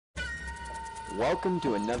Welcome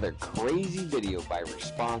to another crazy video by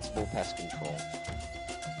Responsible Pest Control.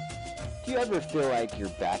 Do you ever feel like your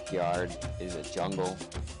backyard is a jungle?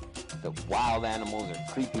 That wild animals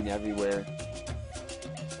are creeping everywhere?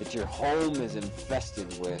 That your home is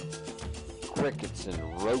infested with crickets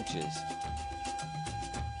and roaches?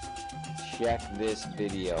 Check this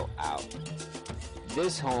video out.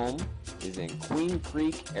 This home is in Queen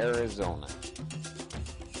Creek, Arizona.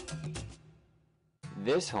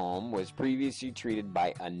 This home was previously treated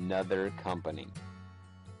by another company.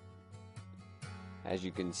 As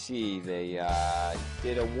you can see, they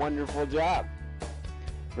did a wonderful job.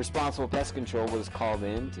 Responsible Pest Control was called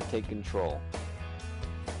in to take control.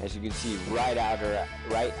 As you can see, right after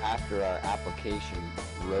our application,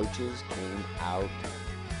 roaches came out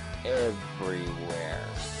everywhere.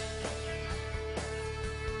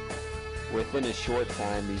 Within a short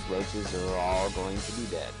time, these roaches are all going to be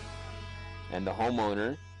dead. And the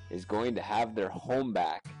homeowner is going to have their home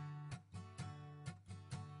back.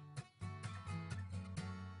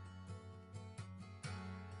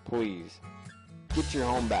 Please, get your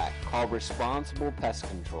home back. Call Responsible Pest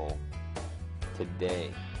Control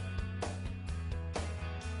today.